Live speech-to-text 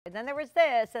And then there was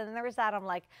this, and then there was that. I'm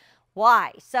like,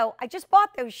 why? So I just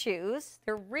bought those shoes.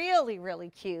 They're really, really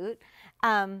cute.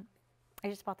 I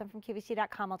just bought them from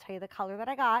QVC.com. I'll tell you the color that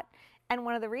I got. And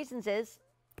one of the reasons is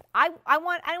I didn't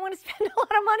want to spend a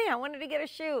lot of money. I wanted to get a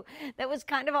shoe that was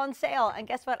kind of on sale. And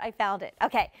guess what? I found it.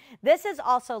 Okay, this is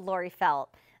also Laurie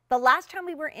Felt. The last time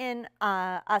we were in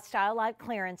a Style Live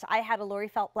clearance, I had a Laurie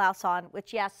Felt blouse on,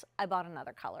 which, yes, I bought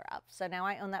another color of. So now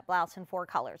I own that blouse in 4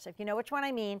 colors. If you know which one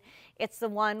I mean, it's the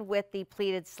one with the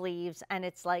pleated sleeves, and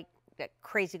it's like a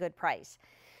crazy good price.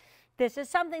 This is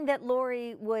something that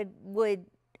Laurie would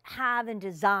have and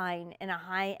design in a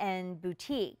high-end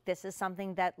boutique. This is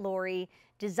something that Laurie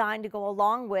designed to go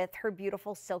along with her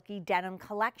beautiful silky denim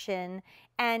collection,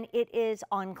 and it is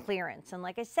on clearance. And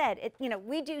like I said,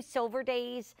 we do silver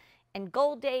days and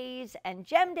gold days and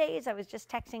gem days. I was just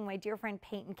texting my dear friend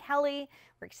Peyton Kelly.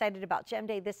 We're excited about gem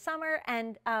day this summer.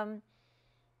 And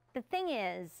the thing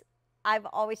is, I've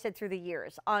always said through the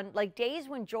years, on like days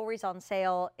when jewelry's on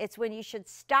sale, it's when you should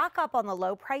stock up on the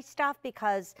low price stuff,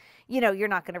 because you're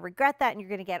not going to regret that and you're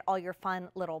going to get all your fun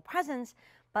little presents.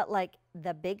 But like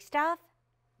the big stuff,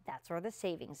 that's where the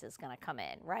savings is going to come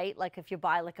in, right? Like if you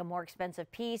buy like a more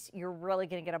expensive piece, you're really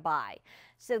going to get a buy.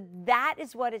 So that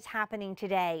is what is happening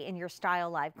today in your Style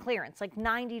Live clearance, like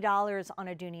 $90 on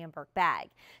a Dooney & Bourke bag.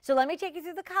 So let me take you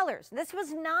through the colors. This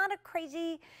was not a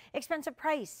crazy expensive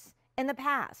price in the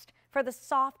past for the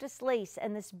softest lace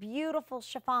and this beautiful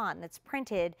chiffon that's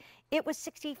printed. It was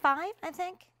 $65, I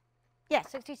think. Yeah,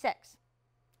 $66.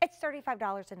 It's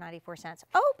 $35.94.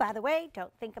 Oh, by the way,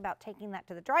 don't think about taking that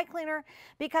to the dry cleaner,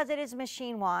 because it is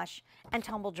machine wash and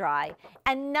tumble dry.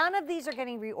 And none of these are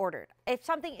getting reordered. If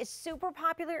something is super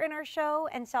popular in our show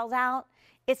and sells out,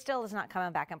 it still is not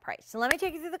coming back in price. So let me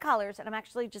take you through the colors, and I'm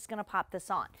actually just going to pop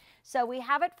this on. So we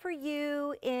have it for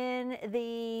you in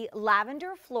the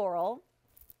lavender floral.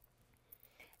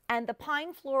 And the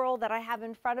pine floral that I have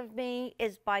in front of me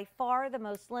is by far the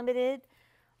most limited.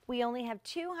 We only have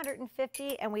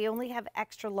 250, and we only have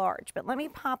extra large. But let me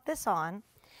pop this on,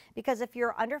 because if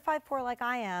you're under 5'4" like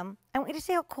I am, I want you to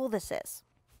see how cool this is.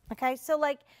 Okay, so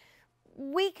like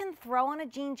we can throw on a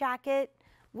jean jacket.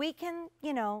 We can,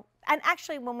 and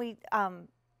actually when we,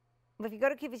 if you go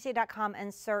to QVC.com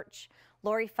and search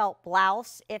Laurie Felt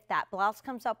blouse, if that blouse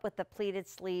comes up with the pleated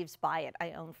sleeves, buy it.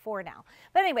 I own 4 now.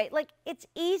 But anyway, like it's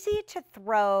easy to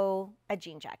throw a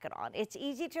jean jacket on. It's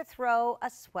easy to throw a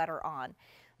sweater on.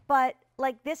 But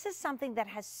like this is something that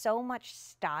has so much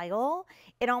style.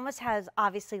 It almost has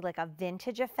obviously like a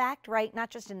vintage effect, right? Not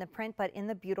just in the print, but in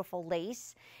the beautiful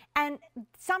lace. And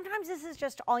sometimes this is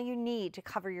just all you need to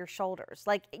cover your shoulders.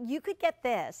 Like you could get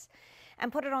this and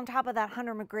put it on top of that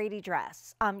Hunter McGrady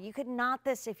dress. You could knot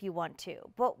this if you want to.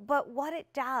 But what it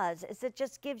does is it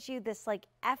just gives you this like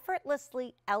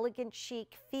effortlessly elegant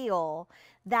chic feel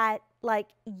that like,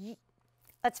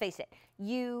 let's face it,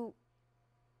 you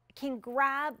can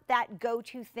grab that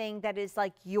go-to thing that is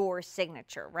like your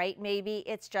signature, right? Maybe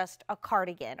it's just a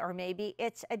cardigan, or maybe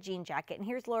it's a jean jacket. And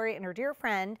here's Laurie and her dear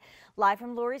friend, live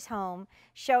from Laurie's home,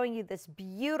 showing you this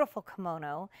beautiful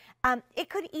kimono. It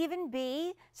could even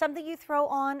be something you throw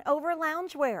on over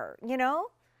loungewear,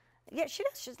 Yeah, she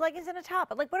does. She's leggings and a top.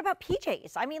 But like, what about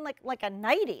PJs? I mean, like a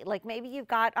nightie. Like maybe you've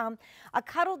got a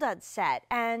cuddle dud set,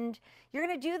 and you're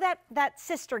gonna do that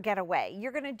sister getaway.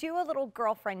 You're gonna do a little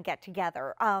girlfriend get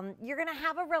together. You're gonna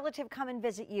have a relative come and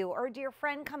visit you, or a dear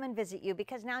friend come and visit you,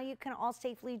 because now you can all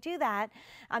safely do that.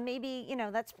 Maybe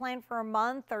that's planned for a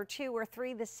month or 2 or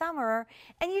 3 this summer,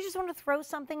 and you just want to throw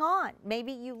something on.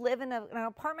 Maybe you live in an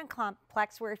apartment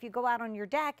complex where if you go out on your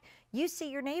deck, you see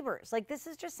your neighbors. Like this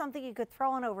is just something you could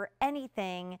throw on over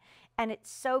anything, and it's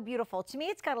so beautiful. To me,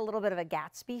 it's got a little bit of a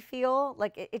Gatsby feel.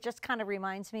 Like it just kind of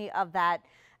reminds me of that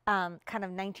kind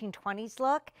of 1920s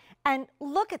look. And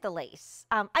look at the lace.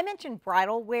 I mentioned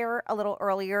bridal wear a little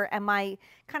earlier, and I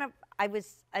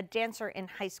was a dancer in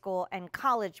high school and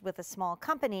college with a small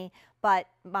company, but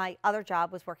my other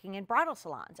job was working in bridal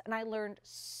salons, and I learned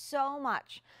so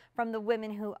much from the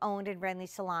women who owned and ran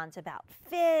these salons about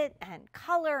fit and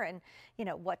color and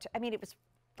it was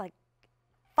like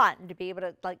fun to be able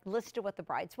to like listen to what the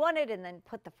brides wanted and then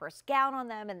put the first gown on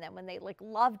them, and then when they like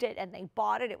loved it and they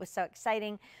bought it, it was so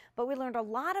exciting. But we learned a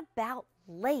lot about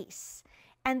lace,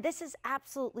 and this is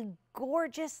absolutely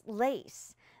gorgeous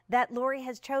lace that Laurie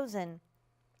has chosen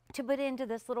to put into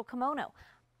this little kimono.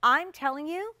 I'm telling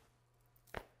you,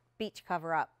 beach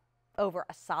cover up over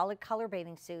a solid color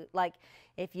bathing suit. Like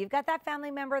if you've got that family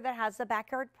member that has the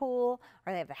backyard pool,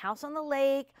 or they have the house on the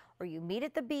lake, or you meet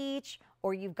at the beach,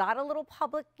 or you've got a little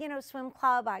public, swim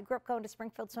club. I grew up going to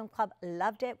Springfield Swim Club,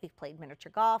 loved it. We played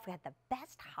miniature golf. We had the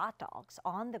best hot dogs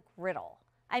on the griddle.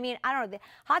 I mean, I don't know. The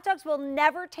hot dogs will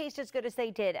never taste as good as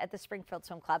they did at the Springfield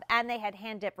Swim Club. And they had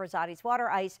hand-dipped Rosati's water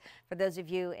ice. For those of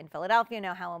you in Philadelphia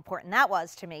know how important that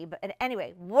was to me. But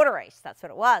anyway, water ice, that's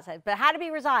what it was. But it had to be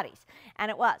Rosati's,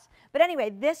 and it was. But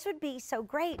anyway, this would be so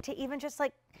great to even just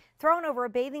like throw it over a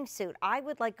bathing suit. I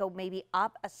would like go maybe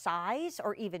up a size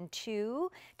or even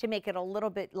 2 to make it a little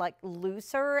bit like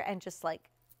looser and just like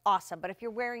awesome. But if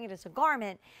you're wearing it as a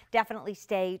garment, definitely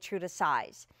stay true to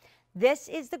size. This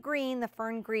is the green, the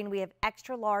fern green. We have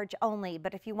extra large only,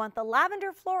 but if you want the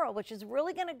lavender floral, which is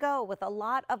really going to go with a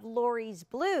lot of Laurie's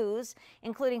blues,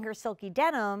 including her silky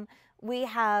denim, we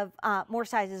have more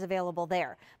sizes available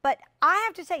there. But I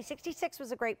have to say, $66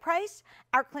 was a great price.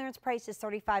 Our clearance price is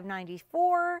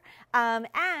 $35.94,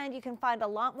 and you can find a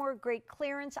lot more great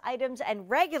clearance items and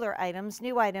regular items,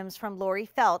 new items from Laurie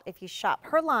Felt if you shop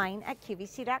her line at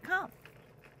QVC.com.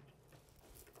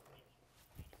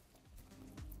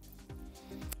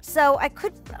 So I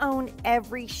couldn't own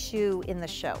every shoe in the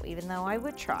show, even though I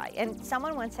would try. And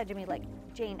someone once said to me, like,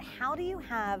 Jane, how do you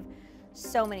have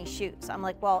so many shoes? I'm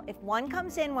like, well, if one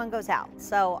comes in, one goes out.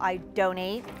 So I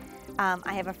donate.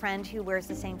 I have a friend who wears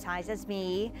the same size as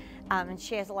me, and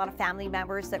she has a lot of family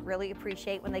members that really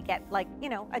appreciate when they get, like, you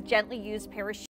know, a gently used pair of shoes.